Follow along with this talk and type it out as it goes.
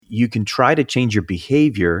you can try to change your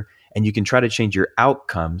behavior and you can try to change your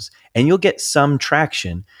outcomes and you'll get some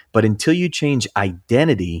traction. But until you change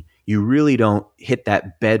identity, you really don't hit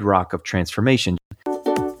that bedrock of transformation.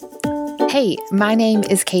 Hey, my name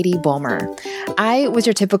is Katie Bulmer. I was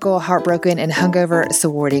your typical heartbroken and hungover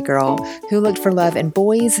sorority girl who looked for love in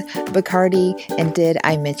boys, Bacardi, and did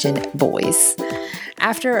I mention boys?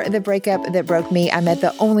 After the breakup that broke me, I met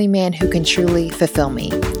the only man who can truly fulfill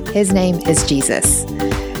me. His name is Jesus.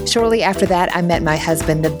 Shortly after that, I met my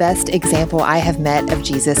husband, the best example I have met of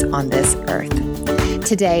Jesus on this earth.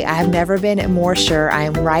 Today, I have never been more sure I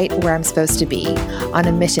am right where I'm supposed to be, on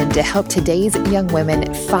a mission to help today's young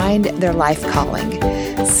women find their life calling,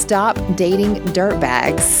 stop dating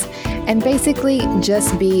dirtbags, and basically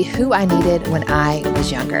just be who I needed when I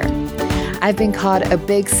was younger. I've been called a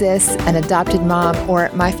big sis, an adopted mom, or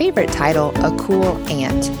my favorite title, a cool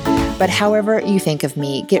aunt. But however you think of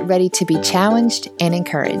me, get ready to be challenged and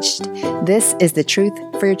encouraged. This is the Truth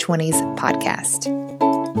for Your 20s podcast.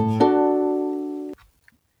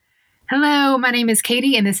 Hello, my name is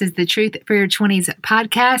Katie, and this is the Truth for Your 20s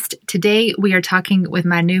podcast. Today, we are talking with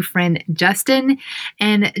my new friend, Justin.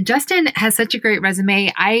 And Justin has such a great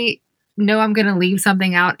resume. I know I'm going to leave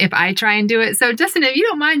something out if I try and do it. So, Justin, if you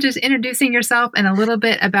don't mind just introducing yourself and a little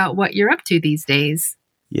bit about what you're up to these days.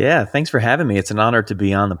 Yeah, thanks for having me. It's an honor to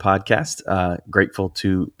be on the podcast. Grateful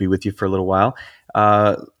to be with you for a little while.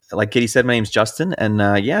 Like Katie said, my name's Justin, and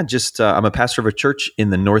I'm a pastor of a church in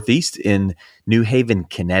the Northeast in New Haven,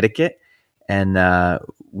 Connecticut. And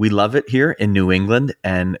we love it here in New England,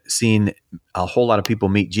 and seeing a whole lot of people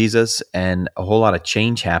meet Jesus and a whole lot of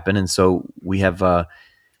change happen. And so we have 9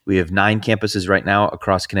 campuses right now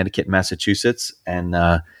across Connecticut and Massachusetts. And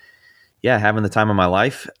having the time of my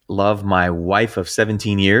life. Love my wife of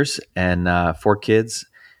 17 years and 4 kids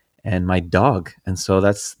and my dog. And so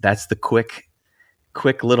that's the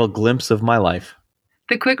quick little glimpse of my life.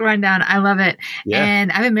 The quick rundown. I love it. Yeah.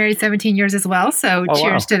 And I've been married 17 years as well. So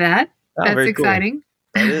cheers to that. That's exciting.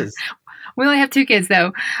 Cool. That is. We only have 2 kids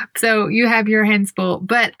though. So you have your hands full.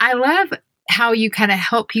 But I love how you kind of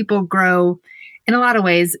help people grow in a lot of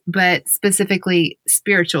ways, but specifically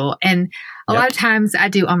spiritual. And a lot of times I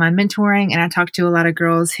do online mentoring, and I talk to a lot of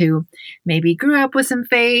girls who maybe grew up with some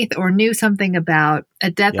faith or knew something about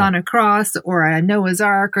a death on a cross or a Noah's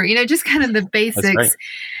Ark, or, just kind of the basics.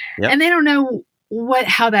 Right. And they don't know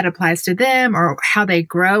how that applies to them or how they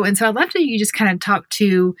grow. And so I'd love to you just kind of talk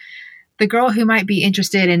to the girl who might be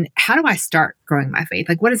interested in, how do I start growing my faith?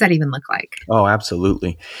 Like, what does that even look like? Oh,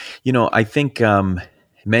 absolutely. I think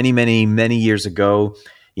many, many, many years ago,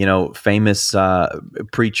 famous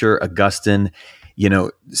preacher Augustine,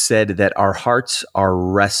 said that our hearts are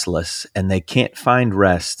restless and they can't find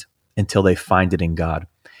rest until they find it in God.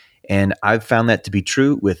 And I've found that to be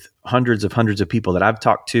true with hundreds of people that I've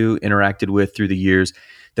talked to, interacted with through the years,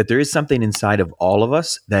 that there is something inside of all of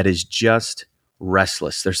us that is just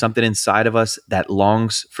restless. There's something inside of us that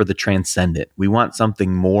longs for the transcendent. We want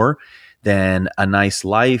something more than a nice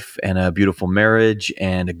life and a beautiful marriage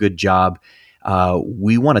and a good job.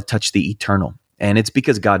 We want to touch the eternal. And it's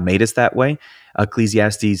because God made us that way.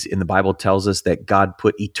 Ecclesiastes in the Bible tells us that God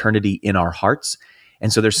put eternity in our hearts.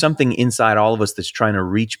 And so there's something inside all of us that's trying to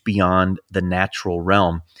reach beyond the natural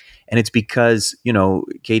realm. And it's because,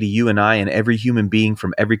 Katie, you and I and every human being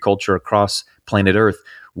from every culture across planet Earth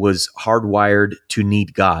was hardwired to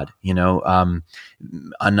need God.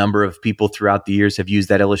 A number of people throughout the years have used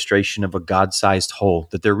that illustration of a God-sized hole,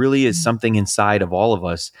 that there really is something inside of all of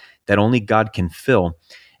us that only God can fill.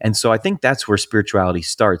 And so I think that's where spirituality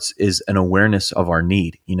starts, is an awareness of our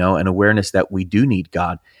need, an awareness that we do need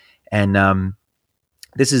God. And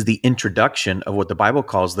this is the introduction of what the Bible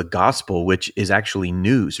calls the gospel, which is actually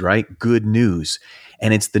news, right? Good news.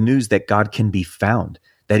 And it's the news that God can be found,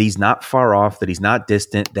 that he's not far off, that he's not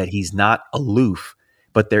distant, that he's not aloof,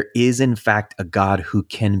 but there is in fact a God who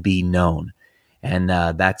can be known. And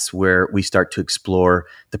that's where we start to explore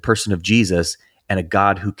the person of Jesus and a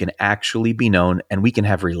God who can actually be known and we can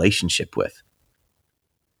have relationship with.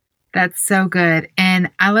 That's so good. And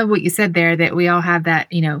I love what you said there, that we all have that,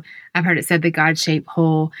 I've heard it said the God-shaped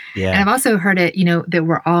hole. Yeah. And I've also heard it, that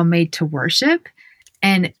we're all made to worship.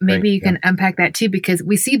 And maybe you can unpack that too, because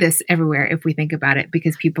we see this everywhere if we think about it,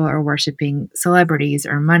 because people are worshiping celebrities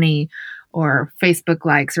or money or Facebook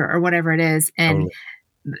likes or whatever it is. And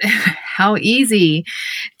how easy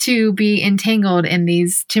to be entangled in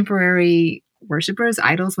these temporary worshipers,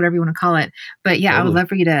 idols, whatever you want to call it. But yeah, I would Totally. love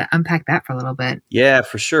for you to unpack that for a little bit. Yeah,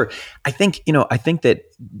 for sure. I think that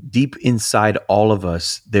deep inside all of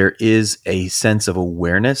us, there is a sense of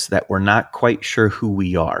awareness that we're not quite sure who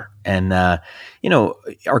we are. And,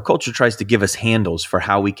 our culture tries to give us handles for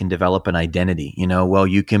how we can develop an identity. Well,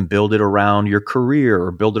 you can build it around your career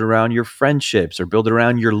or build it around your friendships or build it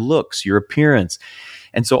around your looks, your appearance.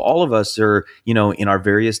 And so all of us are, in our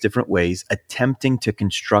various different ways, attempting to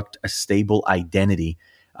construct a stable identity.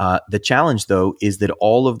 The challenge, though, is that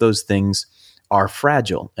all of those things are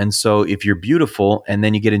fragile. And so if you're beautiful and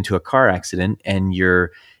then you get into a car accident and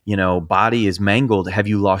your, body is mangled, have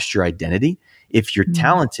you lost your identity? If you're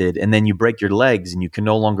talented and then you break your legs and you can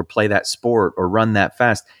no longer play that sport or run that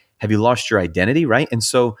fast, have you lost your identity, right? And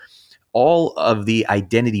so all of the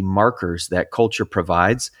identity markers that culture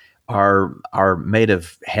provides are made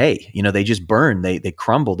of hay. They just burn, they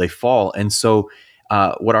crumble, they fall. And so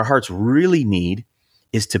what our hearts really need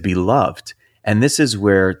is to be loved. And this is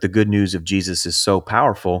where the good news of Jesus is so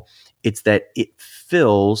powerful. It's that it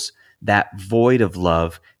fills that void of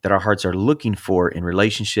love that our hearts are looking for in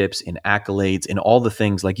relationships, in accolades, in all the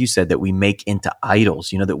things, like you said, that we make into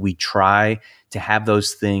idols, that we try to have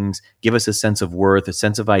those things give us a sense of worth, a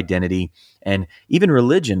sense of identity. And even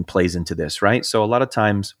religion plays into this, right? So a lot of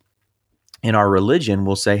times in our religion,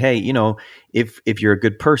 we'll say, hey, if you're a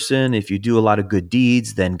good person, if you do a lot of good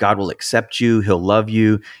deeds, then God will accept you. He'll love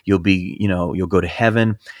you. You'll be, you'll go to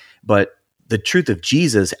heaven. But the truth of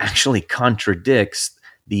Jesus actually contradicts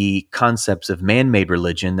the concepts of man-made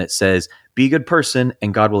religion that says, be a good person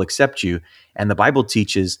and God will accept you. And the Bible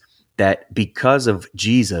teaches that because of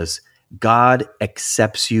Jesus, God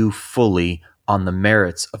accepts you fully on the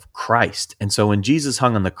merits of Christ. And so when Jesus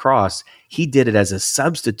hung on the cross, he did it as a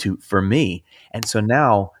substitute for me. And so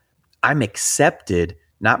now I'm accepted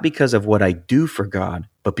not because of what I do for God,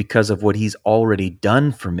 but because of what he's already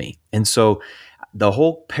done for me. And so the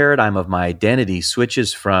whole paradigm of my identity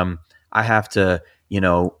switches from I have to,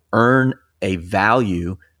 earn a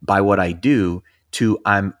value by what I do to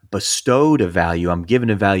I'm bestowed a value, I'm given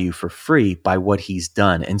a value for free by what he's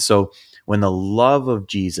done. And so when the love of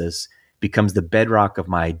Jesus becomes the bedrock of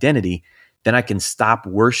my identity, then I can stop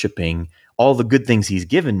worshiping all the good things he's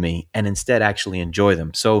given me and instead actually enjoy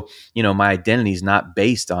them. So, my identity is not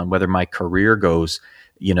based on whether my career goes,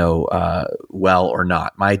 well or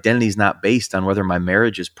not. My identity is not based on whether my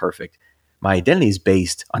marriage is perfect. My identity is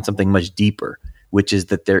based on something much deeper, which is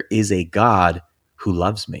that there is a God who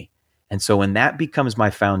loves me. And so when that becomes my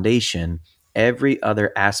foundation, every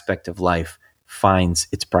other aspect of life finds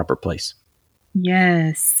its proper place.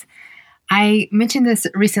 Yes. I mentioned this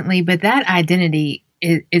recently, but that identity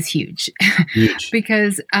is huge. Huge.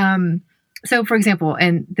 Because, so for example,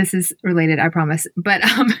 and this is related, I promise, but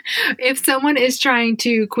if someone is trying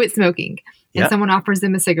to quit smoking and someone offers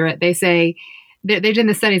them a cigarette, they say, they've done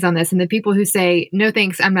the studies on this, and the people who say, no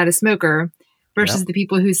thanks, I'm not a smoker, versus the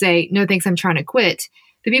people who say, no thanks, I'm trying to quit.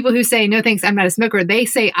 The people who say, no thanks, I'm not a smoker, they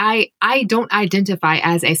say, I don't identify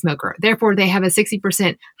as a smoker. Therefore, they have a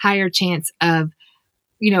 60% higher chance of,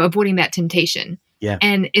 avoiding that temptation. Yeah.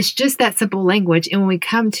 And it's just that simple language. And when we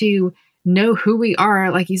come to know who we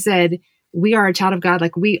are, like you said, we are a child of God.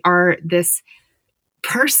 Like we are this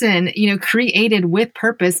person, created with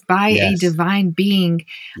purpose by a divine being.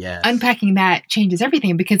 Yes. Unpacking that changes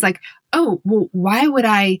everything, because like, oh, well, why would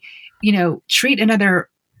I, treat another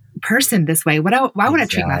person this way? Why would I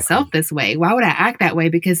treat myself this way? Why would I act that way?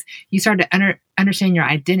 Because you start to understand your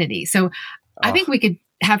identity. So I think we could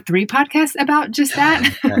have 3 podcasts about just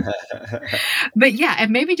that. But yeah,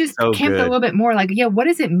 and maybe just camp a little bit more like, what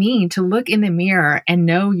does it mean to look in the mirror and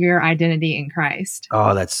know your identity in Christ?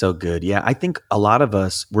 Oh, that's so good. Yeah. I think a lot of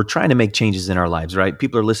us, we're trying to make changes in our lives, right?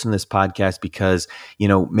 People are listening to this podcast because,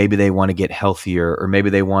 maybe they want to get healthier, or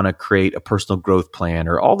maybe they want to create a personal growth plan,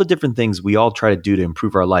 or all the different things we all try to do to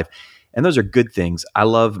improve our life. And those are good things. I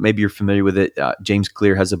love, maybe you're familiar with it. James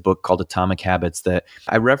Clear has a book called Atomic Habits that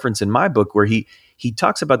I reference in my book, where he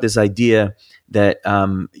talks about this idea that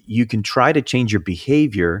you can try to change your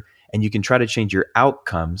behavior and you can try to change your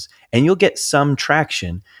outcomes and you'll get some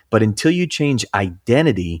traction. But until you change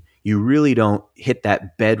identity, you really don't hit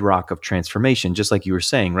that bedrock of transformation, just like you were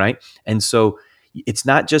saying, right? And so it's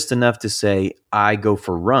not just enough to say, I go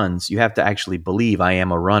for runs. You have to actually believe I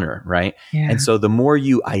am a runner, right? Yeah. And so the more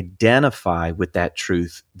you identify with that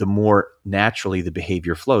truth, the more naturally the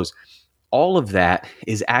behavior flows. All of that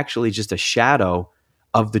is actually just a shadow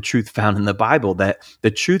of the truth found in the Bible, that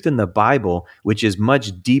the truth in the Bible, which is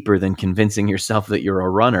much deeper than convincing yourself that you're a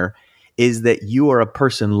runner, is that you are a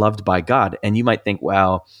person loved by God. And you might think,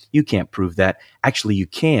 well, you can't prove that. Actually, you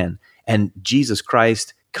can. And Jesus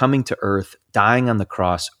Christ coming to earth, dying on the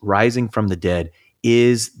cross, rising from the dead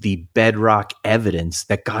is the bedrock evidence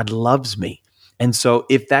that God loves me. And so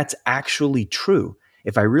if that's actually true,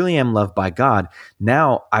 if I really am loved by God,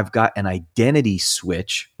 now I've got an identity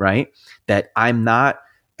switch, right? That I'm not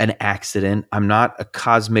an accident. I'm not a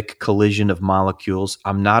cosmic collision of molecules.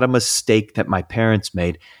 I'm not a mistake that my parents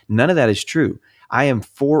made. None of that is true. I am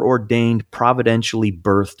foreordained, providentially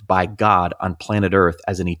birthed by God on planet Earth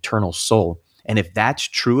as an eternal soul. And if that's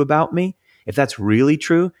true about me, if that's really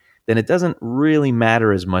true, then it doesn't really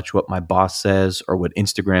matter as much what my boss says or what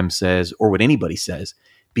Instagram says or what anybody says,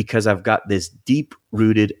 because I've got this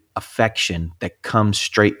deep-rooted affection that comes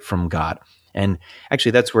straight from God. And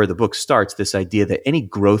actually, that's where the book starts, this idea that any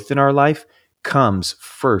growth in our life comes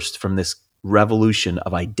first from this revolution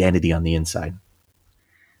of identity on the inside.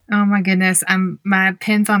 Oh my goodness. My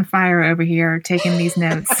pen's on fire over here taking these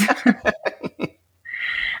notes.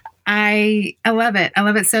 I love it. I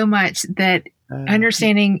love it so much that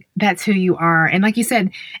understanding that's who you are. And like you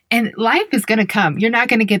said, and life is going to come. You're not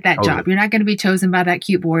going to get that job. You're not going to be chosen by that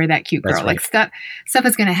cute boy or that cute girl. Right. Like stuff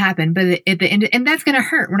is going to happen. But at the end, and that's going to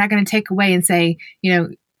hurt. We're not going to take away and say,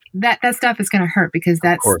 that stuff is going to hurt because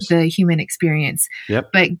that's the human experience.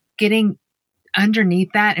 Yep. But getting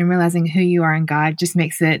underneath that and realizing who you are in God just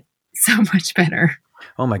makes it so much better.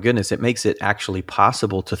 Oh my goodness. It makes it actually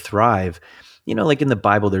possible to thrive. Like in the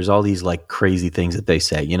Bible, there's all these like crazy things that they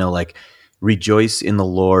say, like rejoice in the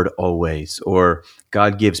Lord always, or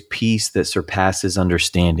God gives peace that surpasses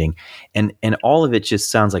understanding. And all of it just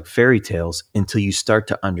sounds like fairy tales until you start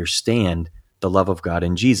to understand the love of God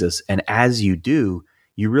in Jesus. And as you do,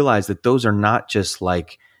 you realize that those are not just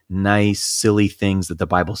like nice, silly things that the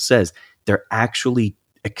Bible says. They're actually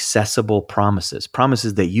accessible promises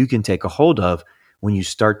that you can take a hold of when you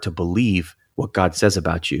start to believe what God says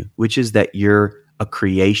about you, which is that you're a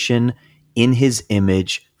creation in His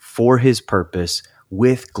image for His purpose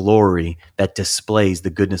with glory that displays the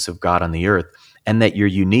goodness of God on the earth, and that you're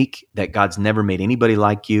unique, that God's never made anybody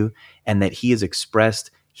like you, and that He has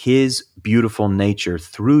expressed His beautiful nature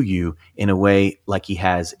through you in a way like He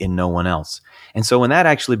has in no one else. And so when that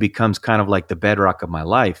actually becomes kind of like the bedrock of my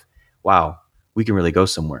life, wow, we can really go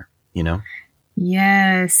somewhere,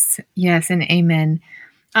 Yes, and amen.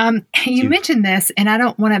 You mentioned this, and I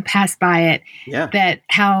don't want to pass by it, that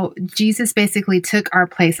how Jesus basically took our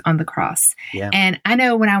place on the cross. Yeah. And I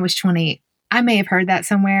know when I was 20, I may have heard that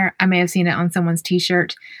somewhere. I may have seen it on someone's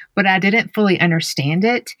t-shirt, but I didn't fully understand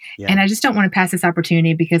it. Yeah. And I just don't want to pass this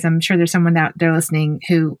opportunity because I'm sure there's someone out there listening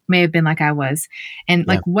who may have been like I was, and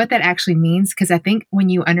like what that actually means. Because I think when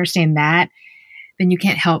you understand that, then you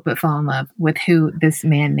can't help but fall in love with who this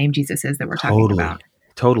man named Jesus is that we're talking about.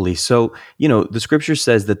 Totally. So, the scripture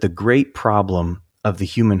says that the great problem of the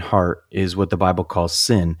human heart is what the Bible calls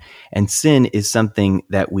sin. And sin is something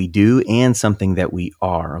that we do and something that we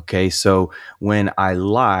are. Okay. So when I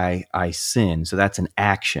lie, I sin. So that's an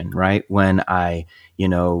action, right? When I,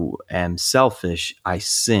 am selfish, I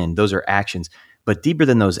sin. Those are actions. But deeper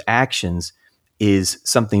than those actions is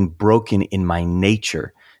something broken in my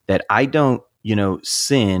nature, that I don't,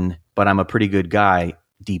 sin, but I'm a pretty good guy.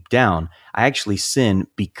 Deep down, I actually sin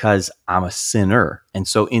because I'm a sinner. And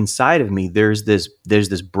so inside of me, there's this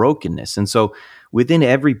brokenness. And so within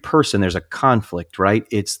every person, there's a conflict, right?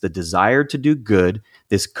 It's the desire to do good,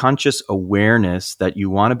 this conscious awareness that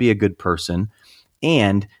you want to be a good person,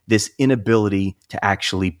 and this inability to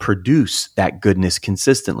actually produce that goodness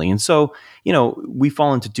consistently. And so, we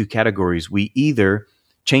fall into two categories. We either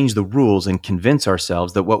change the rules and convince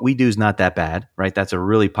ourselves that what we do is not that bad, right? That's a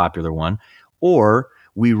really popular one. Or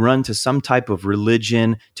we run to some type of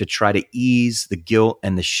religion to try to ease the guilt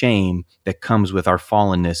and the shame that comes with our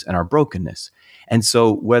fallenness and our brokenness. And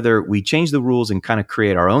so whether we change the rules and kind of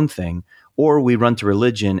create our own thing, or we run to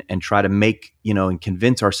religion and try to make, and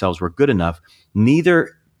convince ourselves we're good enough,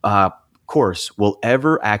 neither course will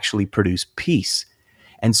ever actually produce peace.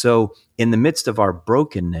 And so in the midst of our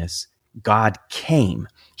brokenness, God came.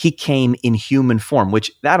 He came in human form,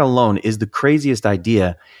 which that alone is the craziest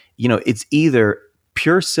idea. It's either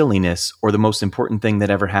pure silliness or the most important thing that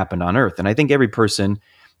ever happened on earth. And I think every person,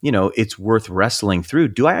 it's worth wrestling through.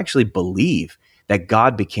 Do I actually believe that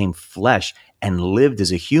God became flesh and lived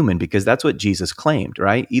as a human? Because that's what Jesus claimed,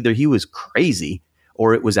 right? Either he was crazy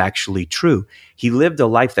or it was actually true. He lived a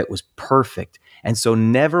life that was perfect. And so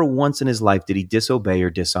never once in his life did he disobey or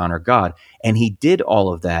dishonor God. And he did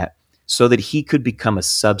all of that so that he could become a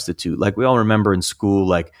substitute. Like we all remember in school,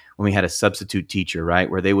 like when we had a substitute teacher, right,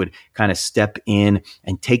 where they would kind of step in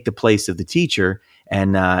and take the place of the teacher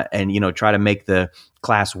and try to make the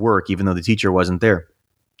class work, even though the teacher wasn't there.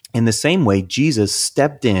 In the same way, Jesus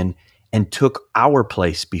stepped in and took our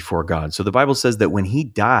place before God. So the Bible says that when he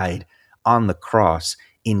died on the cross,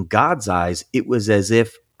 in God's eyes, it was as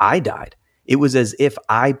if I died. It was as if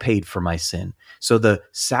I paid for my sin. So the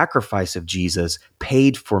sacrifice of Jesus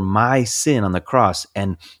paid for my sin on the cross.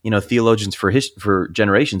 And, theologians for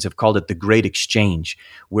generations have called it the great exchange,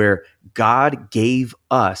 where God gave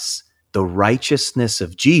us the righteousness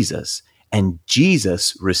of Jesus, and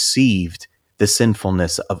Jesus received the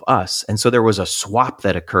sinfulness of us. And so there was a swap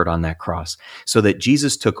that occurred on that cross, so that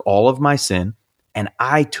Jesus took all of my sin and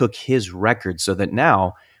I took his record, so that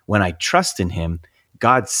now when I trust in him,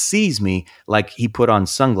 God sees me like he put on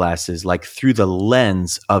sunglasses, like through the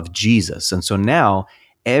lens of Jesus. And so now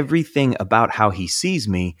everything about how he sees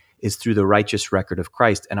me is through the righteous record of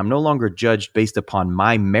Christ. And I'm no longer judged based upon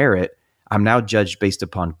my merit. I'm now judged based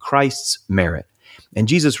upon Christ's merit. And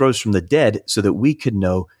Jesus rose from the dead so that we could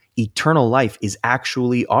know eternal life is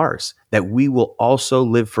actually ours, that we will also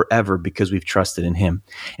live forever because we've trusted in him.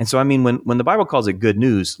 And so, when the Bible calls it good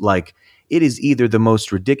news, like, it is either the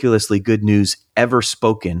most ridiculously good news ever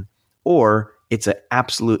spoken, or it's an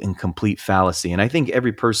absolute and complete fallacy. And I think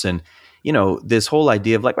every person, this whole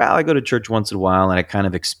idea of like, well, I go to church once in a while and I kind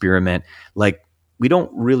of experiment, like, we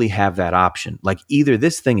don't really have that option. Like, either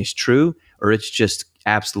this thing is true or it's just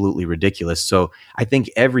absolutely ridiculous. So I think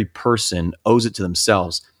every person owes it to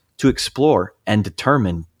themselves to explore and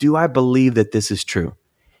determine, do I believe that this is true?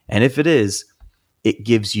 And if it is, it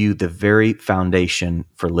gives you the very foundation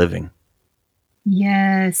for living.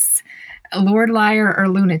 Yes. Lord, liar, or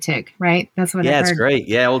lunatic, right? That's what I heard. Yeah, it's great.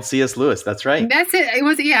 Yeah, old C.S. Lewis. That's right. That's it. It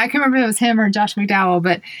was, I can't remember if it was him or Josh McDowell,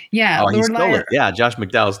 but yeah, Lord, liar. Yeah, Josh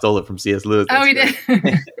McDowell stole it from C.S. Lewis. That's he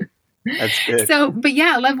did. That's good. So, but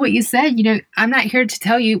yeah, I love what you said. I'm not here to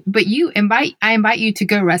tell you, but I invite you to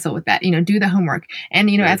go wrestle with that, do the homework. And,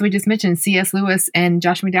 right. As we just mentioned, C.S. Lewis and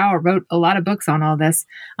Josh McDowell wrote a lot of books on all this.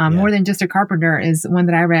 More Than Just a Carpenter is one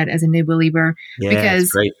that I read as a new believer. Yeah, because,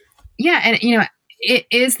 it's great. Yeah. And,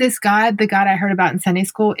 is this God the God I heard about in Sunday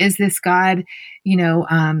school? Is this God,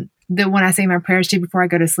 the one I say my prayers to before I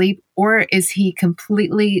go to sleep? Or is he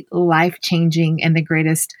completely life-changing and the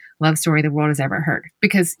greatest love story the world has ever heard?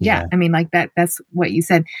 Because that's what you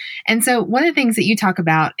said. And so one of the things that you talk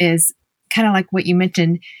about is kind of like what you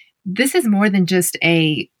mentioned. This is more than just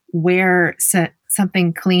a wear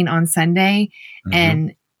something clean on Sunday. Mm-hmm.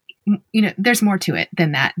 And, there's more to it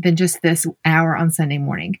than that, than just this hour on Sunday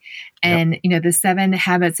morning. And, the 7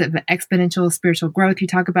 habits of exponential spiritual growth you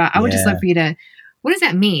talk about, I would just love for you to, what does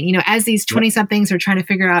that mean? As these 20 somethings are trying to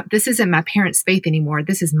figure out, this isn't my parents' faith anymore.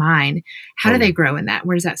 This is mine. How do they grow in that?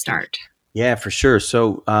 Where does that start? Yeah, for sure.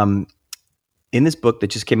 So, in this book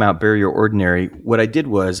that just came out, Bury Your Ordinary, what I did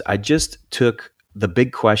was I just took the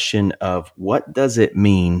big question of what does it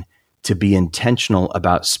mean to be intentional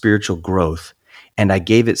about spiritual growth? And I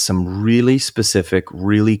gave it some really specific,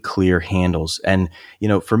 really clear handles. And,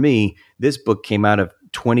 for me, this book came out of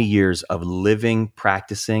 20 years of living,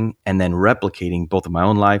 practicing, and then replicating both of my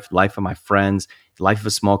own life of my friends, life of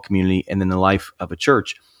a small community, and then the life of a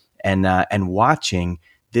church. And watching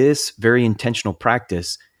this very intentional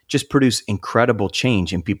practice just produce incredible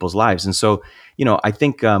change in people's lives. And so, I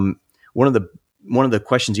think one of the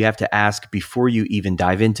questions you have to ask before you even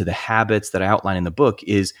dive into the habits that I outline in the book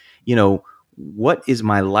is, what is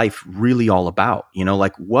my life really all about?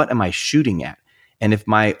 Like, what am I shooting at? And if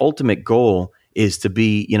my ultimate goal is to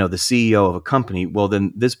be, the CEO of a company, well,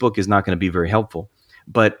 then this book is not going to be very helpful.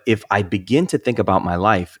 But if I begin to think about my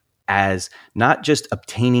life as not just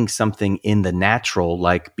obtaining something in the natural,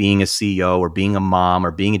 like being a CEO or being a mom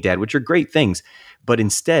or being a dad, which are great things, but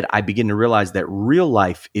instead I begin to realize that real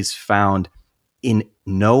life is found in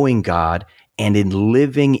knowing God and in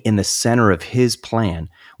living in the center of his plan.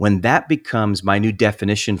 When that becomes my new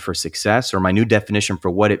definition for success, or my new definition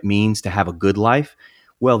for what it means to have a good life,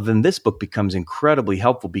 well, then this book becomes incredibly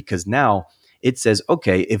helpful, because now it says,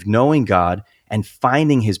 okay, if knowing God and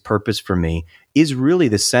finding his purpose for me is really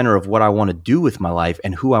the center of what I want to do with my life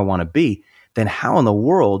and who I want to be, then how in the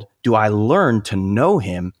world do I learn to know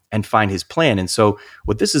him and find his plan? And so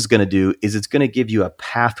what this is going to do is it's going to give you a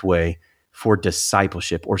pathway for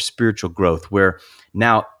discipleship or spiritual growth, where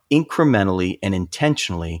now incrementally and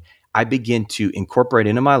intentionally, I begin to incorporate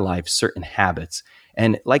into my life certain habits.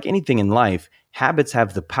 And like anything in life, habits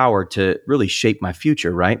have the power to really shape my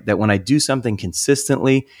future, right? That when I do something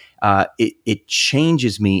consistently, it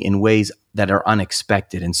changes me in ways that are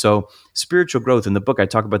unexpected. And so spiritual growth, in the book, I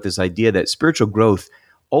talk about this idea that spiritual growth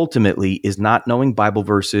ultimately is not knowing Bible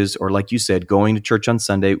verses, or like you said, going to church on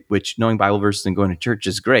Sunday, which knowing Bible verses and going to church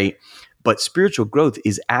is great. But spiritual growth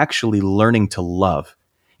is actually learning to love.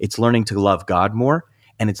 It's learning to love God more,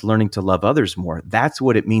 and it's learning to love others more. That's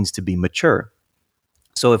what it means to be mature.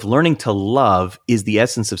 So if learning to love is the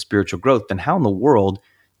essence of spiritual growth, then how in the world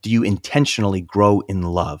do you intentionally grow in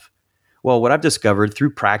love? Well, what I've discovered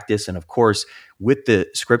through practice and, of course, with the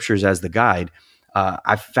scriptures as the guide,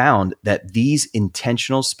 I've found that these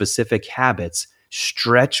intentional, specific habits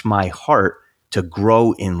stretch my heart to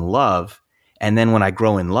grow in love. And then when I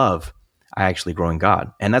grow in love, I actually grow in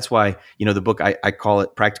God. And that's why, the book, I call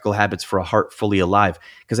it Practical Habits for a Heart Fully Alive,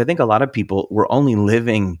 because I think a lot of people, we're only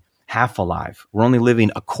living half alive. We're only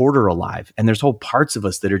living a quarter alive. And there's whole parts of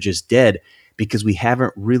us that are just dead because we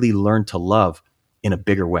haven't really learned to love in a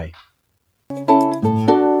bigger way.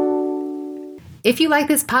 If you like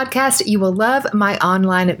this podcast, you will love my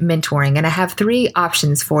online mentoring, and I have 3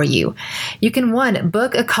 options for you. You can, 1,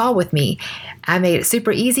 book a call with me. I made it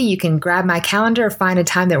super easy. You can grab my calendar, find a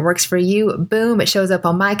time that works for you. Boom, it shows up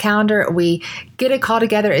on my calendar. We get a call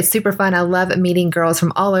together. It's super fun. I love meeting girls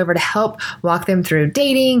from all over to help walk them through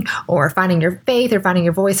dating or finding your faith or finding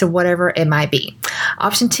your voice or whatever it might be.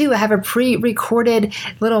 Option 2, I have a pre-recorded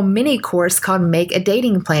little mini course called Make a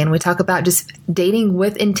Dating Plan. We talk about just dating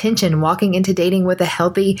with intention, walking into dating with a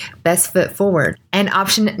healthy best foot forward. And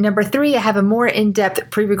option number 3, I have a more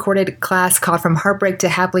in-depth pre-recorded class called From Heartbreak to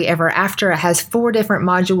Happily Ever After. It has 4 different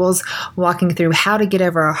modules walking through how to get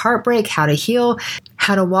over a heartbreak, how to heal,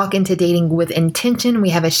 how to walk into dating with intention. We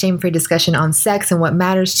have a shame-free discussion on sex and what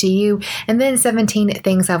matters to you. And then 17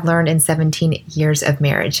 things I've learned in 17 years of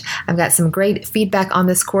marriage. I've got some great feedback on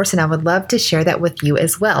this course, and I would love to share that with you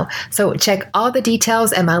as well. So check all the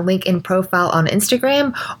details at my link in profile on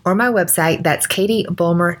Instagram or my website. That's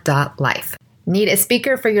katiebulmer.life. Need a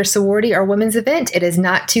speaker for your sorority or women's event? It is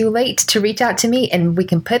not too late to reach out to me, and we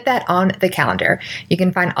can put that on the calendar. You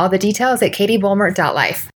can find all the details at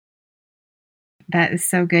katiebulmer.life. That is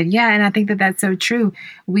so good. Yeah. And I think that that's so true.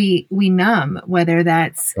 We numb, whether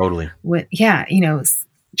that's totally what,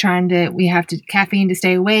 we have to caffeine to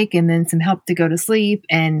stay awake, and then some help to go to sleep,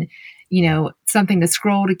 and, something to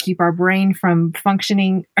scroll to keep our brain from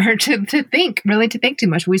functioning, or to think too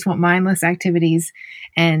much. We just want mindless activities,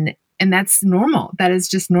 and that's normal. That is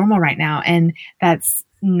just normal right now. And that's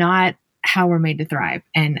not how we're made to thrive.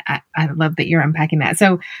 And I love that you're unpacking that.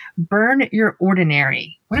 So Burn Your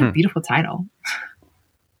Ordinary. What a beautiful title.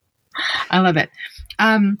 I love it.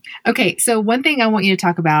 Okay. So one thing I want you to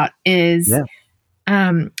talk about is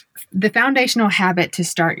the foundational habit to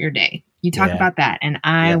start your day. You talk about that, and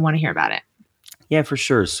I want to hear about it. Yeah, for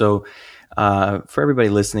sure. So for everybody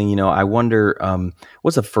listening, I wonder,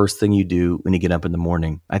 what's the first thing you do when you get up in the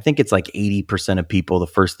morning? I think it's like 80% of people, the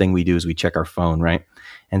first thing we do is we check our phone, right?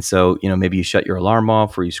 And so, maybe you shut your alarm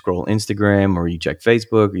off, or you scroll Instagram, or you check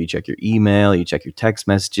Facebook, or you check your email, you check your text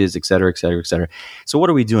messages, et cetera, et cetera, et cetera. So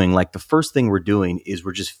what are we doing? Like, the first thing we're doing is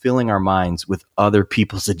we're just filling our minds with other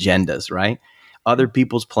people's agendas, right? Other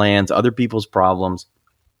people's plans, other people's problems.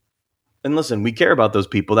 And listen, we care about those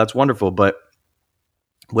people. That's wonderful. But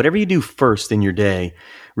whatever you do first in your day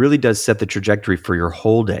really does set the trajectory for your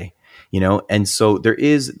whole day, And so there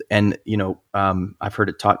is, and, I've heard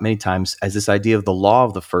it taught many times as this idea of the law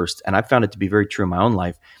of the first. And I found it to be very true in my own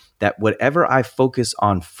life, that whatever I focus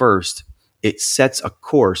on first, it sets a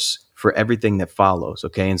course for everything that follows.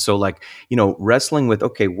 Okay. And so, wrestling with,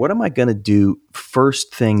 okay, what am I going to do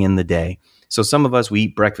first thing in the day? So some of us, we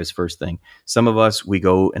eat breakfast first thing. Some of us, we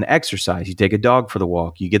go and exercise. You take a dog for the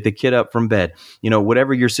walk. You get the kid up from bed.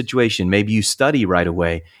 Whatever your situation, maybe you study right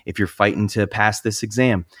away if you're fighting to pass this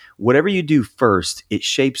exam. Whatever you do first, it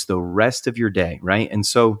shapes the rest of your day, right? And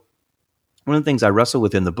so one of the things I wrestle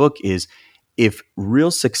with in the book is, if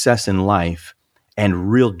real success in life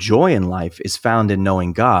and real joy in life is found in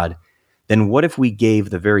knowing God, then what if we gave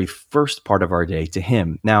the very first part of our day to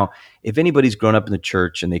Him? Now, if anybody's grown up in the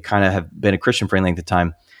church and they kind of have been a Christian for any length of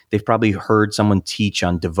time, they've probably heard someone teach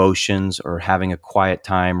on devotions or having a quiet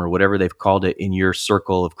time or whatever they've called it in your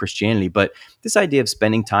circle of Christianity. But this idea of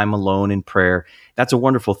spending time alone in prayer, that's a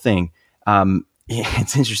wonderful thing.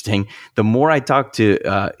 It's interesting. The more I talk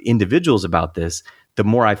to individuals about this, the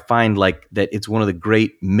more I find that it's one of the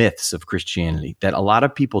great myths of Christianity, that a lot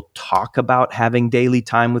of people talk about having daily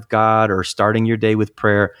time with God or starting your day with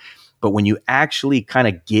prayer. But when you actually kind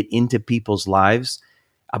of get into people's lives,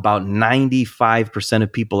 about 95%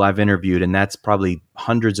 of people I've interviewed, and that's probably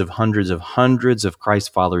hundreds of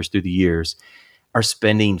Christ followers through the years, are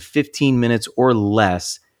spending 15 minutes or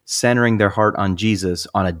less centering their heart on Jesus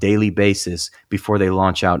on a daily basis before they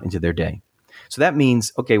launch out into their day. So that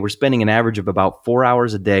means, okay, we're spending an average of about 4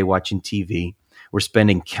 hours a day watching TV. We're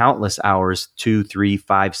spending countless hours, 2, 3,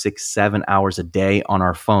 5, 6, 7 hours a day on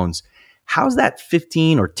our phones. How's that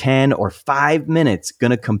 15 or 10 or 5 minutes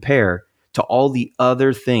going to compare to all the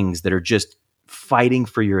other things that are just fighting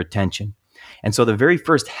for your attention. And so the very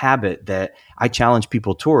first habit that I challenge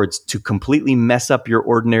people towards to completely mess up your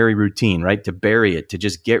ordinary routine, right? To bury it, to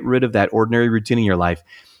just get rid of that ordinary routine in your life,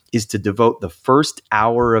 is to devote the first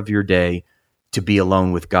hour of your day to be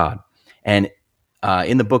alone with God. And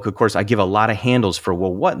in the book, of course, I give a lot of handles for,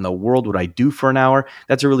 well, what in the world would I do for an hour?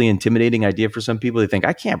 That's a really intimidating idea for some people. They think,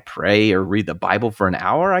 I can't pray or read the Bible for an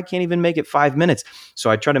hour. I can't even make it 5 minutes.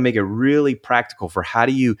 So I try to make it really practical for how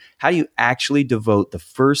do you actually devote the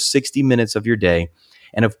first 60 minutes of your day.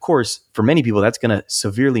 And of course, for many people, that's going to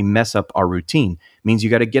severely mess up our routine. It means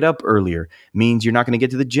you got to get up earlier. It means you're not going to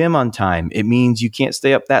get to the gym on time. It means you can't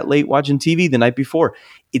stay up that late watching TV the night before.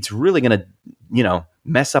 It's really going to,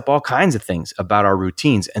 mess up all kinds of things about our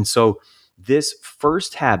routines. And so this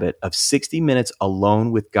first habit of 60 minutes alone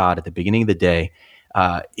with God at the beginning of the day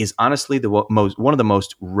is honestly one of the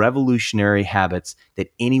most revolutionary habits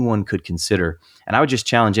that anyone could consider. And I would just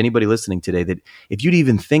challenge anybody listening today that if you'd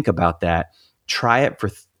even think about that, try it for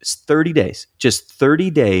 30 days. Just 30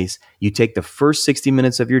 days, you take the first 60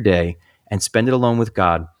 minutes of your day and spend it alone with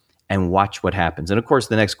God and watch what happens. And of course,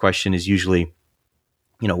 the next question is usually,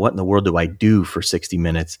 what in the world do I do for 60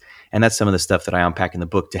 minutes? And that's some of the stuff that I unpack in the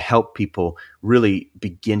book to help people really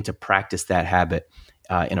begin to practice that habit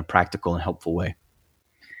in a practical and helpful way.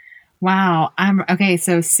 Wow. Okay.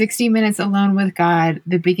 So 60 minutes alone with God,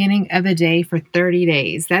 the beginning of the day for 30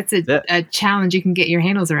 days. That's a challenge you can get your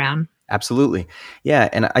handles around. Absolutely. Yeah.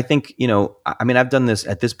 And I think, I've done this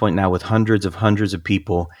at this point now with hundreds of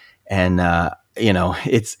people. And,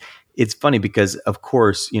 it's funny because, of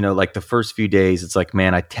course, like the first few days, it's like,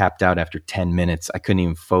 man, I tapped out after 10 minutes. I couldn't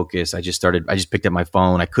even focus. I just picked up my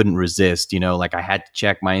phone. I couldn't resist, like I had to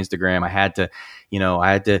check my Instagram.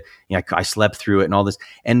 I slept through it and all this.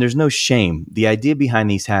 And there's no shame. The idea behind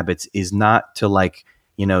these habits is not to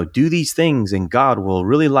do these things and God will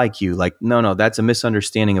really like you. Like, no, that's a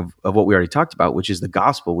misunderstanding of what we already talked about, which is the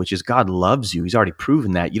gospel, which is God loves you. He's already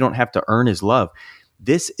proven that. You don't have to earn his love.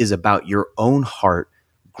 This is about your own heart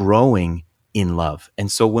growing in love. And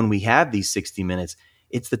so when we have these 60 minutes,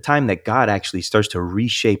 it's the time that God actually starts to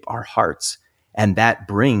reshape our hearts. And that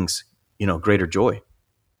brings, greater joy.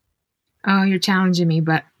 Oh, you're challenging me,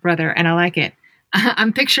 brother. And I like it.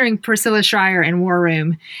 I'm picturing Priscilla Schreier in War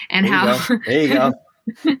Room and There you go.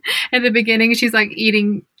 At the beginning, she's like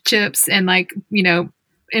eating chips and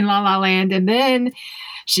in La La Land. And then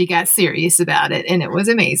she got serious about it and it was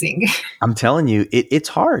amazing. I'm telling you, it's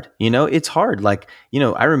hard. It's hard.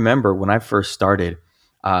 I remember when I first started,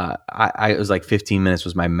 I was like 15 minutes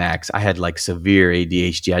was my max. I had like severe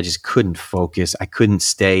ADHD. I just couldn't focus. I couldn't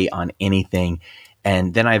stay on anything.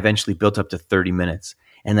 And then I eventually built up to 30 minutes.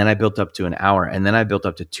 And then I built up to an hour. And then I built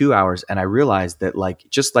up to 2 hours. And I realized that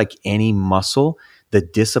just like any muscle, the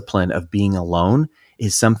discipline of being alone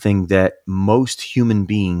is something that most human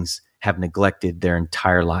beings have neglected their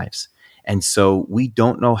entire lives. And so we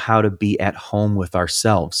don't know how to be at home with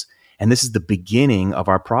ourselves. And this is the beginning of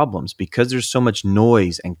our problems because there's so much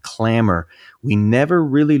noise and clamor. We never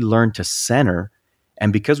really learn to center.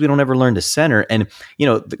 And because we don't ever learn to center, and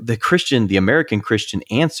the American Christian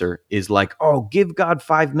answer is like, oh, give God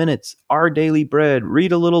 5 minutes, our daily bread,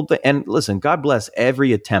 read a little bit. And listen, God bless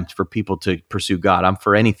every attempt for people to pursue God. I'm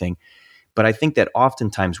for anything. But I think that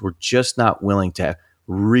oftentimes we're just not willing to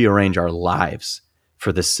rearrange our lives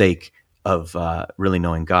for the sake of really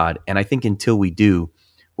knowing God. And I think until we do,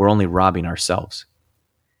 we're only robbing ourselves.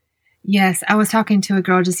 Yes. I was talking to a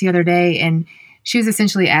girl just the other day and she was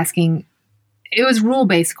essentially asking, it was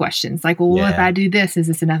rule-based questions like, well, if I do this, is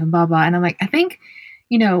this enough? And blah, blah. And I'm like, I think,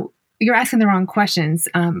 you're asking the wrong questions.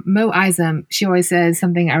 Mo Isom, she always says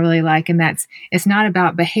something I really like, and that's, it's not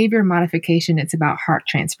about behavior modification. It's about heart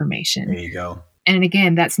transformation. There you go. And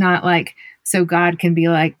again, that's not like, so God can be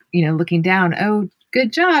like, looking down, oh,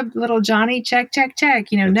 good job, little Johnny, check, check, check.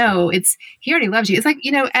 No, it's, he already loves you. It's like,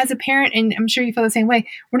 as a parent, and I'm sure you feel the same way,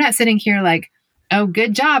 we're not sitting here like, oh,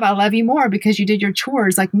 good job, I love you more because you did your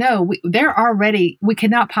chores. Like, no, they're already, we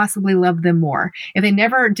cannot possibly love them more. If they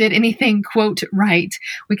never did anything, quote, right,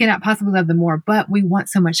 we cannot possibly love them more, but we want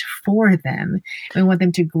so much for them. We want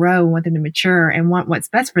them to grow, we want them to mature, and want what's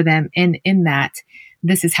best for them. And in that,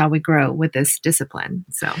 this is how we grow with this discipline.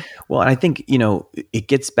 So, well, I think, it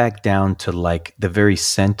gets back down to like the very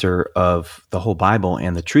center of the whole Bible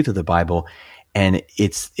and the truth of the Bible. And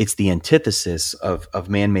it's the antithesis of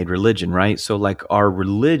man-made religion, right? So like our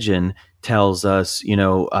religion tells us,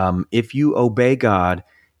 if you obey God,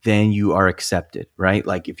 then you are accepted, right?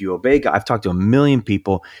 Like if you obey God, I've talked to a million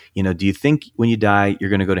people, do you think when you die, you're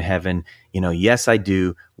going to go to heaven? Yes, I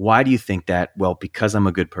do. Why do you think that? Well, because I'm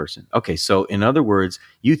a good person. Okay. So in other words,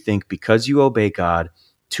 you think because you obey God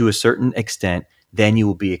to a certain extent, then you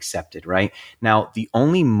will be accepted, right? Now, the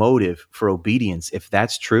only motive for obedience, if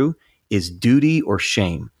that's true, is duty or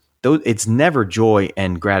shame. Though it's never joy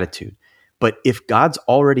and gratitude. But if God's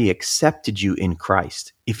already accepted you in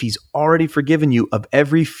Christ, if he's already forgiven you of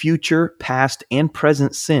every future, past, and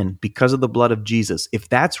present sin because of the blood of Jesus, if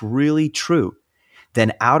that's really true,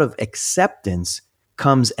 then out of acceptance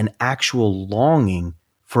comes an actual longing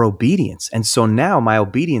for obedience. And so now my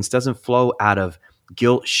obedience doesn't flow out of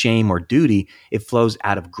guilt, shame, or duty. It flows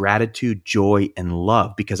out of gratitude, joy, and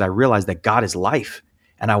love because I realize that God is life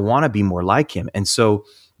and I want to be more like him. And so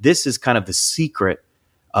this is kind of the secret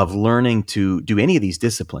of learning to do any of these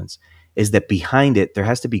disciplines, is that behind it, there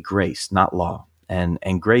has to be grace, not law. And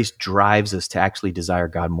grace drives us to actually desire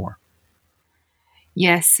God more.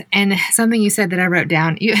 Yes. And something you said that I wrote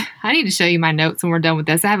down, I need to show you my notes when we're done with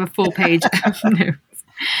this. I have a full page of notes.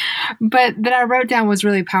 But that I wrote down was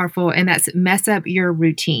really powerful, and that's mess up your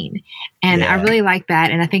routine. And I really like that.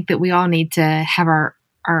 And I think that we all need to have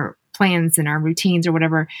our plans and our routines or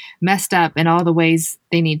whatever messed up in all the ways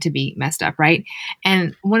they need to be messed up, right?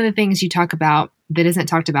 And one of the things you talk about that isn't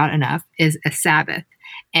talked about enough is a Sabbath.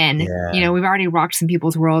 And, we've already rocked some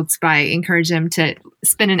people's worlds by encouraging them to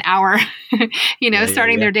spend an hour,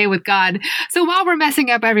 starting their day with God. So while we're messing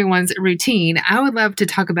up everyone's routine, I would love to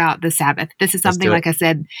talk about the Sabbath. This is something, like I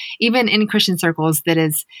said, even in Christian circles that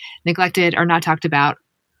is neglected or not talked about.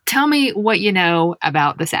 Tell me what you know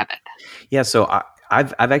about the Sabbath. Yeah. So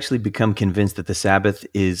I've actually become convinced that the Sabbath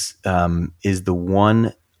is the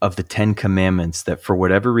one of the 10 commandments that for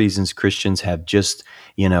whatever reasons Christians have just,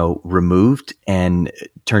 removed and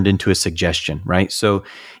turned into a suggestion, right? So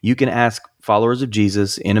you can ask followers of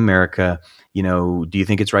Jesus in America, do you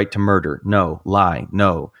think it's right to murder? No. Lie?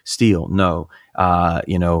 No. Steal? No.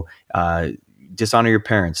 Dishonor your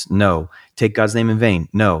parents? No. Take God's name in vain?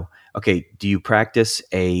 No. Okay, do you practice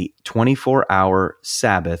a 24-hour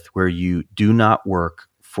Sabbath where you do not work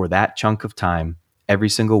for that chunk of time every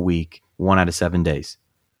single week, 1 out of 7 days?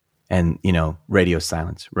 And, radio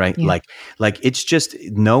silence, right? Yeah. Like it's just,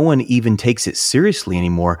 no one even takes it seriously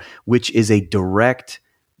anymore, which is a direct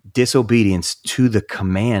disobedience to the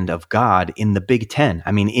command of God in the Big Ten.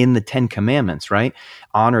 I mean, in the 10 commandments, right?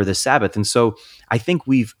 Honor the Sabbath. And so I think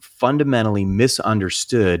we've fundamentally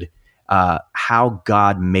misunderstood how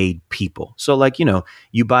God made people. So like,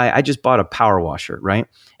 I just bought a power washer, right?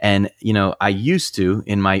 And, I used to,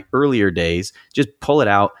 in my earlier days, just pull it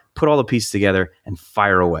out, put all the pieces together and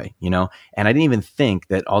fire away, and I didn't even think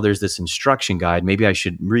that, there's this instruction guide. Maybe I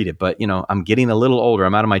should read it, but I'm getting a little older.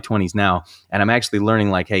 I'm out of my 20s now. And I'm actually learning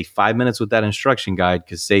like, hey, 5 minutes with that instruction guide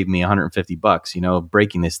could save me $150,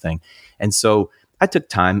 breaking this thing. And so I took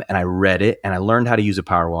time and I read it and I learned how to use a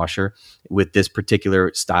power washer with this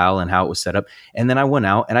particular style and how it was set up. And then I went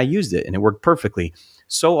out and I used it and it worked perfectly.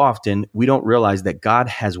 So often we don't realize that God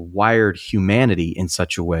has wired humanity in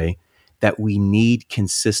such a way that we need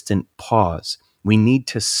consistent pause. We need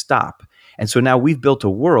to stop. And so now we've built a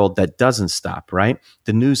world that doesn't stop, right?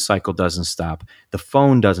 The news cycle doesn't stop. The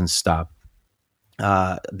phone doesn't stop.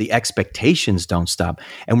 The expectations don't stop.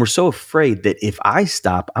 And we're so afraid that if I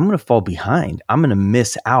stop, I'm going to fall behind. I'm going to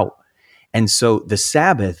miss out. And so the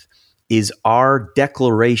Sabbath is our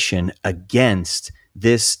declaration against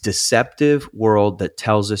this deceptive world that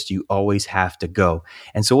tells us you always have to go.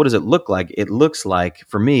 And so what does it look like? It looks like,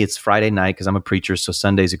 for me, it's Friday night because I'm a preacher, so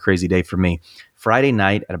Sunday's a crazy day for me. Friday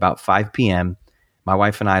night at about 5 p.m., my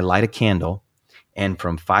wife and I light a candle, and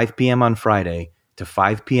from 5 p.m. on Friday to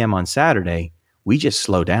 5 p.m. on Saturday, we just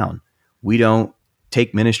slow down. We don't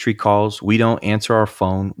take ministry calls. We don't answer our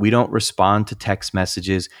phone. We don't respond to text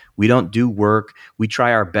messages. We don't do work. We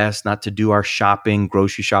try our best not to do our shopping,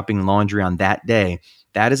 grocery shopping, laundry on that day.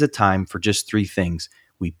 That is a time for just 3 things.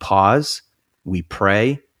 We pause, we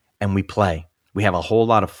pray, and we play. We have a whole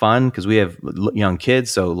lot of fun because we have young kids,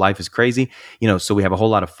 so life is crazy. So we have a whole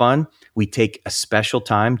lot of fun. We take a special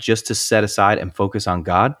time just to set aside and focus on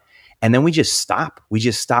God. And then we just stop. We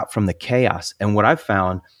just stop from the chaos. And what I've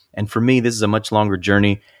found, and for me, this is a much longer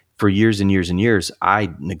journey. For years and years and years, I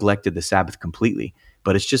neglected the Sabbath completely.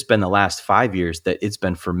 But it's just been the last 5 years that it's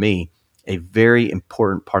been, for me, a very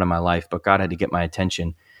important part of my life. But God had to get my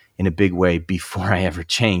attention in a big way before I ever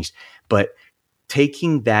changed. But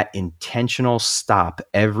taking that intentional stop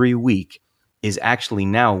every week is actually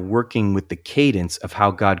now working with the cadence of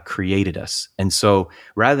how God created us. And so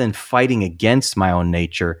rather than fighting against my own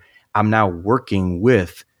nature, I'm now working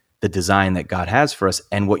with the design that God has for us.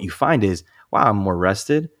 And what you find is, wow, I'm more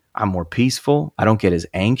rested. I'm more peaceful. I don't get as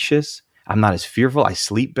anxious. I'm not as fearful. I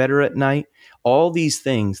sleep better at night. All these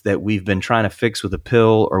things that we've been trying to fix with a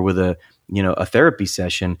pill or with a therapy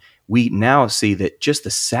session, we now see that just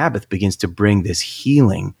the Sabbath begins to bring this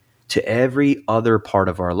healing to every other part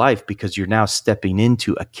of our life, because you're now stepping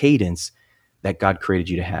into a cadence that God created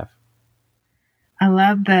you to have. I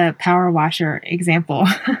love the power washer example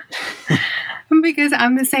because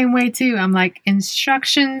I'm the same way too. I'm like,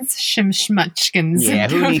 instructions, shmutchkins. Yeah,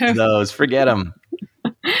 who needs those? Forget them.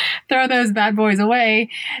 Throw those bad boys away.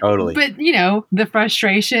 Totally. But, the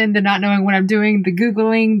frustration, the not knowing what I'm doing, the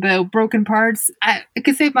Googling, the broken parts, I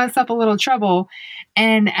could save myself a little trouble.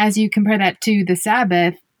 And as you compare that to the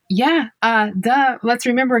Sabbath, let's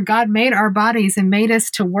remember God made our bodies and made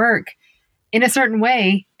us to work in a certain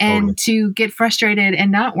way, and to get frustrated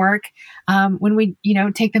and not work when we,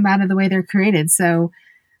 take them out of the way they're created. So,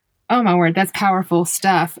 oh my word, that's powerful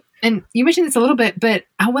stuff. And you mentioned this a little bit, but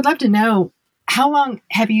I would love to know, how long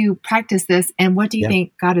have you practiced this, and what do you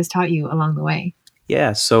think God has taught you along the way?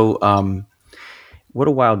 Yeah. So, what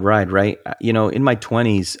a wild ride, right? In my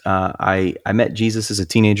 20s, I met Jesus as a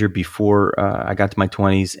teenager before I got to my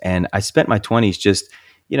 20s, and I spent my 20s just,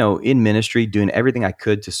 in ministry, doing everything I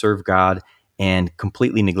could to serve God, and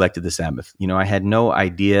completely neglected the Sabbath. I had no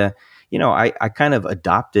idea. I kind of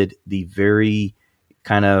adopted the very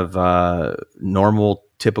kind of normal,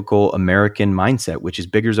 typical American mindset, which is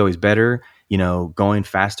bigger is always better. Going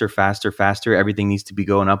faster, faster, faster. Everything needs to be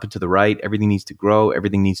going up and to the right. Everything needs to grow.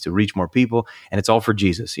 Everything needs to reach more people. And it's all for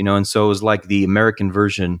Jesus, And so it was like the American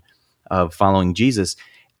version of following Jesus.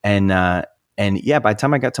 And by the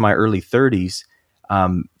time I got to my early 30s,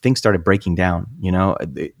 things started breaking down.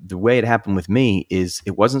 The way it happened with me is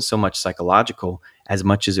it wasn't so much psychological as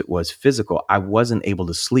much as it was physical. I wasn't able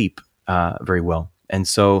to sleep very well. And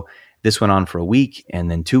so this went on for a week, and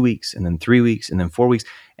then 2 weeks, and then 3 weeks, and then 4 weeks.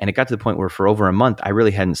 And it got to the point where for over a month, I really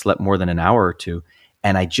hadn't slept more than an hour or two.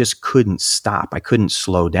 And I just couldn't stop. I couldn't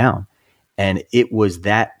slow down. And it was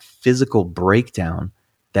that physical breakdown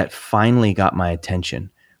that finally got my attention,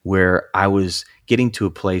 where I was getting to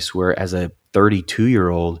a place where, as a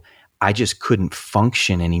 32-year-old, I just couldn't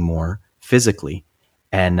function anymore physically.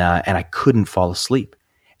 And I couldn't fall asleep.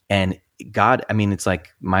 And God, it's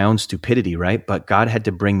like my own stupidity, right? But God had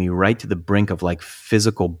to bring me right to the brink of like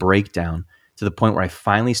physical breakdown, to the point where I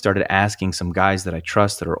finally started asking some guys that I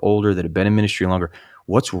trust, that are older, that have been in ministry longer,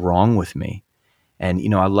 what's wrong with me? And,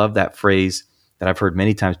 I love that phrase that I've heard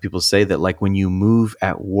many times people say, that like when you move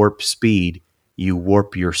at warp speed, you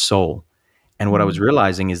warp your soul. And what I was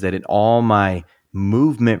realizing is that in all my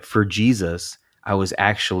movement for Jesus, I was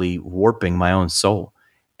actually warping my own soul.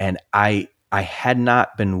 And I had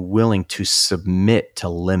not been willing to submit to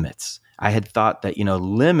limits. I had thought that,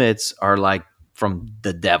 limits are like from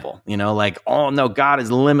the devil, like, oh no, God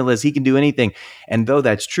is limitless. He can do anything. And though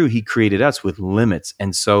that's true, he created us with limits.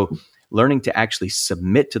 And so learning to actually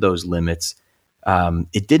submit to those limits,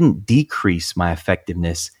 it didn't decrease my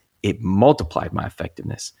effectiveness. It multiplied my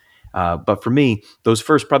effectiveness. But for me, those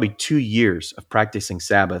first probably 2 years of practicing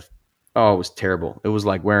Sabbath, it was terrible. It was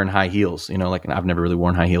like wearing high heels, like I've never really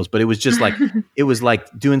worn high heels, but it was just like, it was like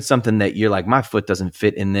doing something that you're like, my foot doesn't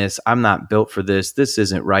fit in this. I'm not built for this. This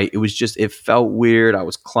isn't right. It was just, it felt weird. I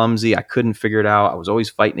was clumsy. I couldn't figure it out. I was always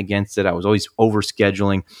fighting against it. I was always over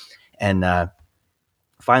scheduling. And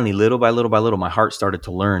finally, little by little by little, my heart started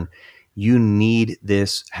to learn, you need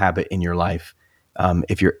this habit in your life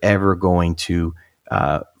if you're ever going to,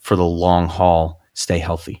 for the long haul, stay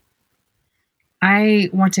healthy. I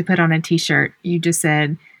want to put on a t-shirt. You just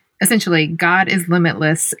said, essentially, God is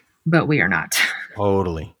limitless, but we are not.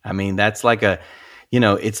 Totally. That's like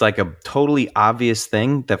it's like a totally obvious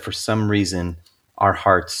thing that for some reason our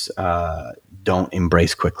hearts don't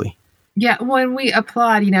embrace quickly. Yeah. When we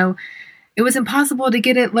applaud, it was impossible to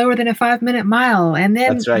get it lower than a 5-minute mile. And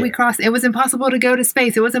then we crossed, it was impossible to go to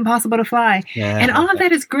space. It was impossible to fly. Yeah. And all of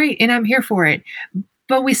that is great. And I'm here for it.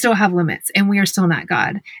 But we still have limits, and we are still not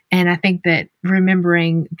God. And I think that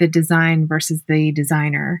remembering the design versus the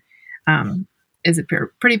designer is a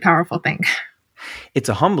pretty powerful thing. It's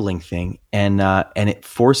a humbling thing, and it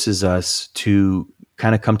forces us to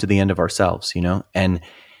kind of come to the end of ourselves, And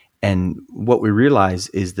what we realize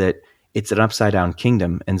is that it's an upside down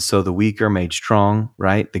kingdom, and so the weak are made strong,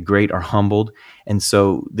 right? The great are humbled, and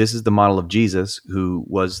so this is the model of Jesus, who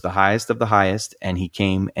was the highest of the highest, and he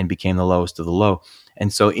came and became the lowest of the low.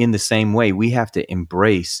 And so in the same way, we have to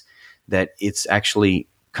embrace that it's actually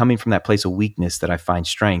coming from that place of weakness that I find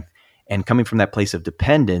strength, and coming from that place of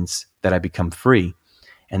dependence that I become free.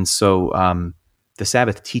 And so the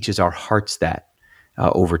Sabbath teaches our hearts that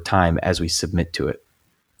over time as we submit to it.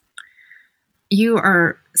 You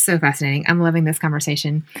are so fascinating. I'm loving this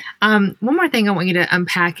conversation. One more thing I want you to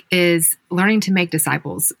unpack is learning to make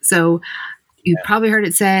disciples. So you probably heard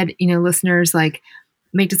it said, listeners, like,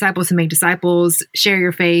 make disciples to make disciples, share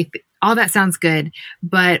your faith. All that sounds good.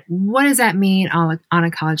 But what does that mean on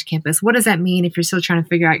a college campus? What does that mean if you're still trying to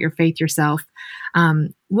figure out your faith yourself?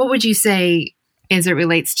 What would you say as it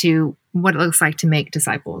relates to what it looks like to make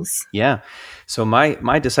disciples? Yeah. So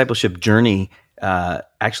my discipleship journey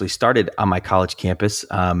actually started on my college campus.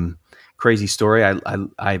 Crazy story.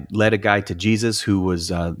 I led a guy to Jesus who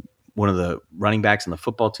was one of the running backs on the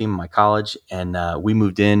football team in my college. And we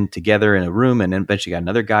moved in together in a room, and then eventually got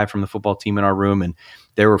another guy from the football team in our room. And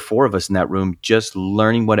there were 4 of us in that room just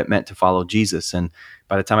learning what it meant to follow Jesus. And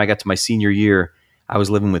by the time I got to my senior year, I was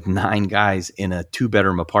living with 9 guys in a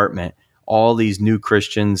 2-bedroom apartment, all these new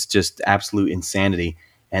Christians, just absolute insanity.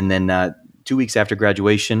 And then 2 weeks after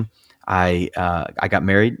graduation, I got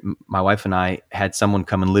married. My wife and I had someone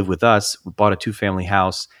come and live with us. We bought a 2-family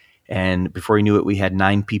house. And before you knew it, we had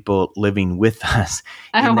 9 people living with us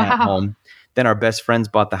in that home. Then our best friends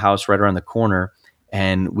bought the house right around the corner.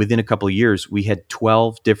 And within a couple of years, we had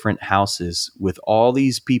 12 different houses with all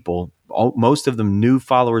these people, most of them new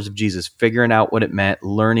followers of Jesus, figuring out what it meant,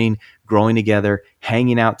 learning, growing together,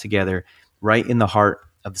 hanging out together, right in the heart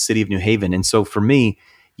of the city of New Haven. And so for me,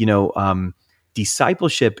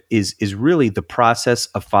 discipleship is really the process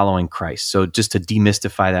of following Christ. So just to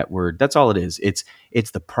demystify that word, that's all it is.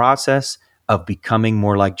 It's the process of becoming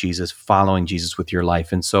more like Jesus, following Jesus with your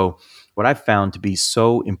life. And so what I've found to be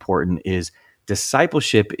so important is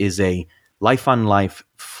discipleship is a life on life,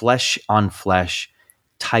 flesh on flesh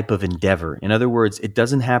type of endeavor. In other words, it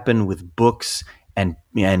doesn't happen with books and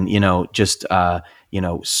just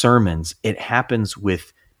sermons. It happens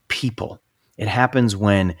with people. It happens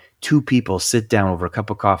when 2 people sit down over a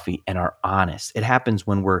cup of coffee and are honest. It happens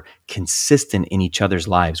when we're consistent in each other's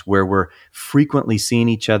lives, where we're frequently seeing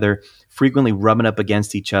each other, frequently rubbing up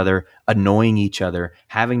against each other, annoying each other,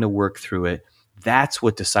 having to work through it. That's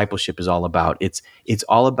what discipleship is all about. It's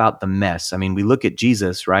all about the mess. I mean, we look at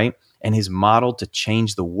Jesus, right? And his model to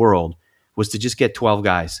change the world was to just get 12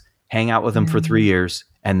 guys, hang out with them for 3 years,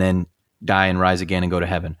 and then die and rise again and go to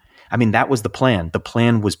heaven. I mean, that was the plan. The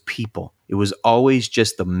plan was people. It was always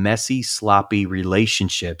just the messy, sloppy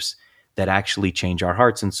relationships that actually change our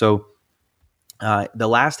hearts. And so the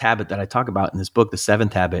last habit that I talk about in this book, the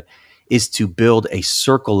 7th habit, is to build a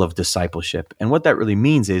circle of discipleship. And what that really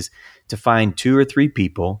means is to find 2 or 3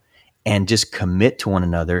 people and just commit to one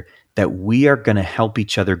another that we are going to help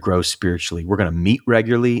each other grow spiritually. We're going to meet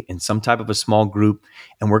regularly in some type of a small group,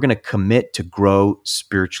 and we're going to commit to grow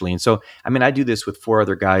spiritually. And so, I mean, I do this with 4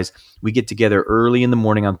 other guys. We get together early in the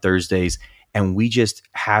morning on Thursdays, and we just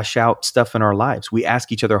hash out stuff in our lives. We ask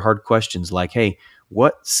each other hard questions like, hey,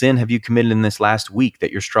 what sin have you committed in this last week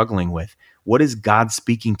that you're struggling with? What is God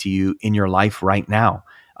speaking to you in your life right now?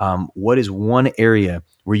 What is one area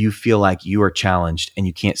where you feel like you are challenged and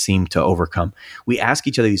you can't seem to overcome? We ask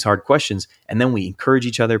each other these hard questions, and then we encourage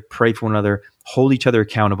each other, pray for one another, hold each other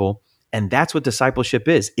accountable. And that's what discipleship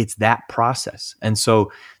is. It's that process. And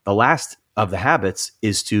so the last of the habits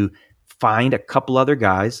is to find a couple other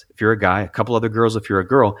guys, if you're a guy, a couple other girls, if you're a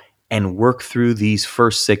girl, and work through these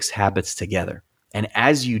first 6 habits together. And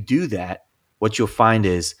as you do that, what you'll find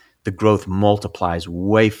is the growth multiplies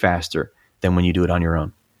way faster than when you do it on your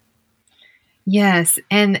own. Yes.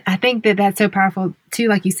 And I think that that's so powerful too.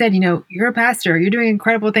 Like you said, you're a pastor, you're doing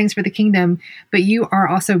incredible things for the kingdom, but you are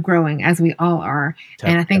also growing, as we all are.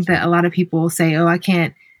 And I think that a lot of people say, oh, I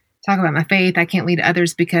can't talk about my faith, I can't lead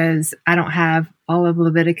others because I don't have all of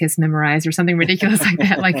Leviticus memorized or something ridiculous like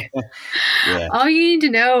that. Like, all you need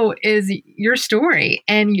to know is your story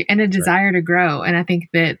and a desire to grow. And I think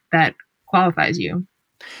that qualifies you.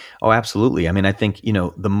 Oh, absolutely. I mean, I think,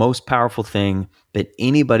 the most powerful thing that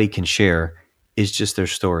anybody can share is just their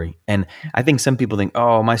story. And I think some people think,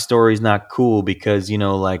 oh, my story is not cool because,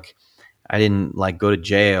 I didn't go to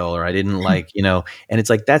jail, or I didn't and it's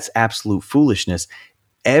like, that's absolute foolishness.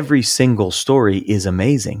 Every single story is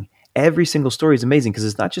amazing. Every single story is amazing because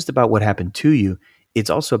it's not just about what happened to you. It's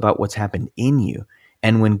also about what's happened in you.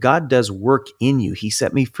 And when God does work in you, he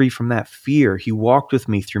set me free from that fear. He walked with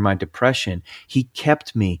me through my depression. He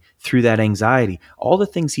kept me through that anxiety. All the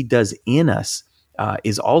things he does in us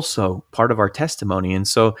is also part of our testimony. And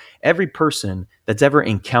so every person that's ever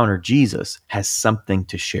encountered Jesus has something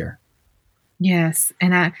to share. Yes.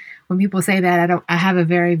 And when people say that, I have a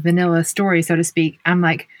very vanilla story, so to speak. I'm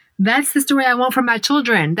like, that's the story I want for my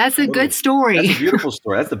children. That's a good story. That's a beautiful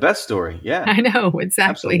story. That's the best story. Yeah. I know.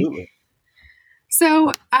 Exactly. Absolutely.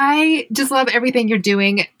 So I just love everything you're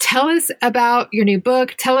doing. Tell us about your new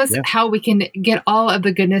book. Tell us how we can get all of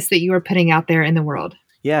the goodness that you are putting out there in the world.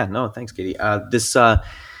 Yeah, no, thanks, Katie.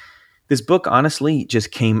 This book honestly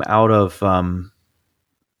just came out of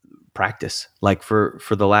practice. Like for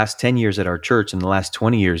the last 10 years at our church and the last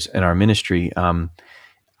 20 years in our ministry,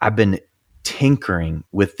 I've been tinkering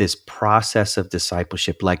with this process of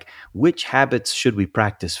discipleship. Like, which habits should we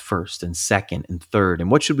practice first and second and third? And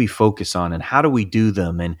what should we focus on? And how do we do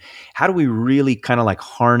them? And how do we really kind of like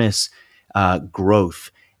harness growth?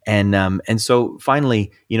 And so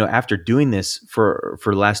finally, after doing this for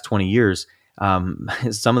the last 20 years,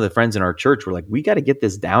 some of the friends in our church were like, we got to get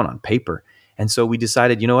this down on paper. And so we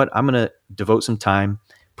decided, you know what, I'm going to devote some time,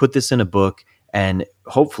 put this in a book, and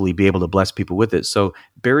hopefully be able to bless people with it. So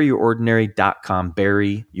buryyourordinary.com,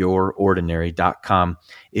 buryyourordinary.com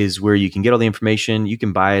is where you can get all the information. You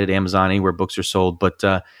can buy it at Amazon, anywhere books are sold. But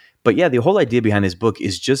yeah, the whole idea behind this book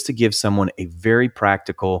is just to give someone a very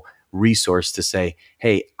practical resource to say,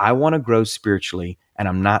 hey, I want to grow spiritually and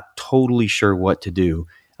I'm not totally sure what to do.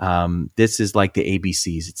 This is like the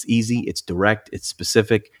ABCs. It's easy, it's direct, it's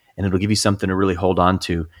specific, and it'll give you something to really hold on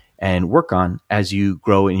to and work on as you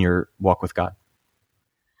grow in your walk with God.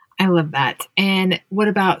 I love that. And what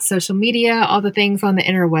about social media, all the things on the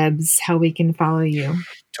interwebs, how we can follow you?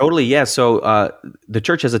 Totally. Yeah. So the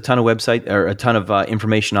church has a ton of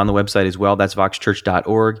information on the website as well. That's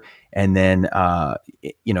voxchurch.org. And then,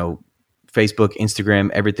 Facebook,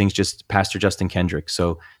 Instagram, everything's just Pastor Justin Kendrick.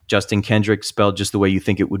 So Justin Kendrick spelled just the way you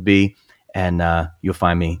think it would be. And you'll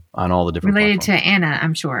find me on all the different Related platforms. To Anna,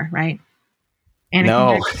 I'm sure, right?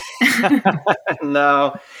 Anna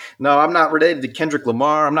no, no, I'm not related to Kendrick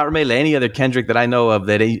Lamar. I'm not related to any other Kendrick that I know of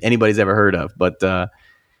that anybody's ever heard of. But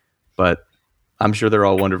I'm sure they're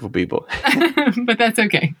all wonderful people. But that's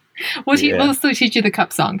okay. We'll still teach you the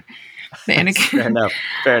cup song. Fair enough.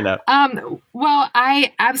 Well,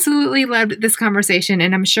 I absolutely loved this conversation,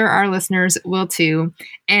 and I'm sure our listeners will too.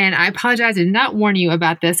 And I apologize, I did not warn you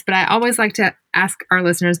about this, but I always like to ask our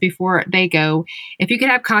listeners before they go, if you could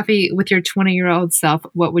have coffee with your 20-year-old self,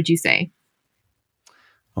 what would you say?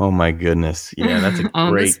 Oh my goodness. Yeah, that's a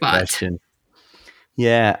great question.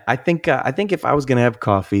 Yeah, I think if I was going to have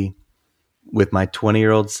coffee with my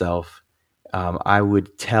 20-year-old self, I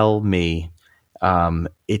would tell me,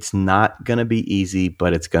 it's not going to be easy,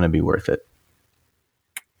 but it's going to be worth it.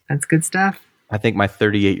 That's good stuff. I think my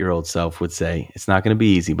 38-year-old self would say it's not going to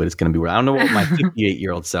be easy, but it's going to be worth it. I don't know what my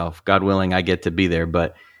 58-year-old self, God willing, I get to be there,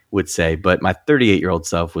 but would say, but my 38-year-old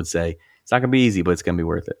self would say, it's not going to be easy, but it's going to be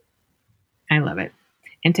worth it. I love it.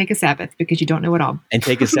 And take a Sabbath because you don't know it all. And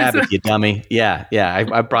take a Sabbath, you dummy. Yeah.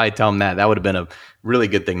 I'd probably tell him that. That would have been a really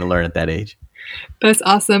good thing to learn at that age. That's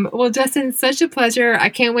awesome. Well, Justin, such a pleasure. I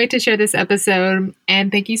can't wait to share this episode.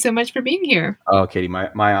 And thank you so much for being here. Oh, Katie, my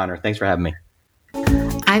honor. Thanks for having me.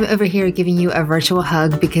 I'm over here giving you a virtual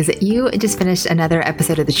hug because you just finished another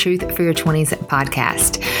episode of the Truth for Your 20s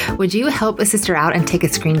podcast. Would you help a sister out and take a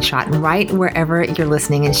screenshot right wherever you're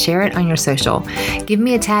listening and share it on your social? Give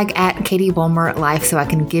me a tag at Katie Bulmer Life so I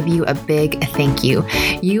can give you a big thank you.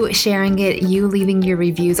 You sharing it, you leaving your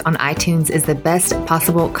reviews on iTunes is the best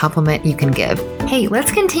possible compliment you can give. Hey,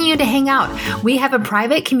 let's continue to hang out. We have a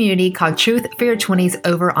private community called Truth for Your 20s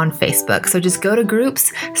over on Facebook. So just go to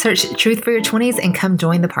groups, search Truth for Your 20s, and come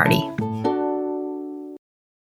join the party.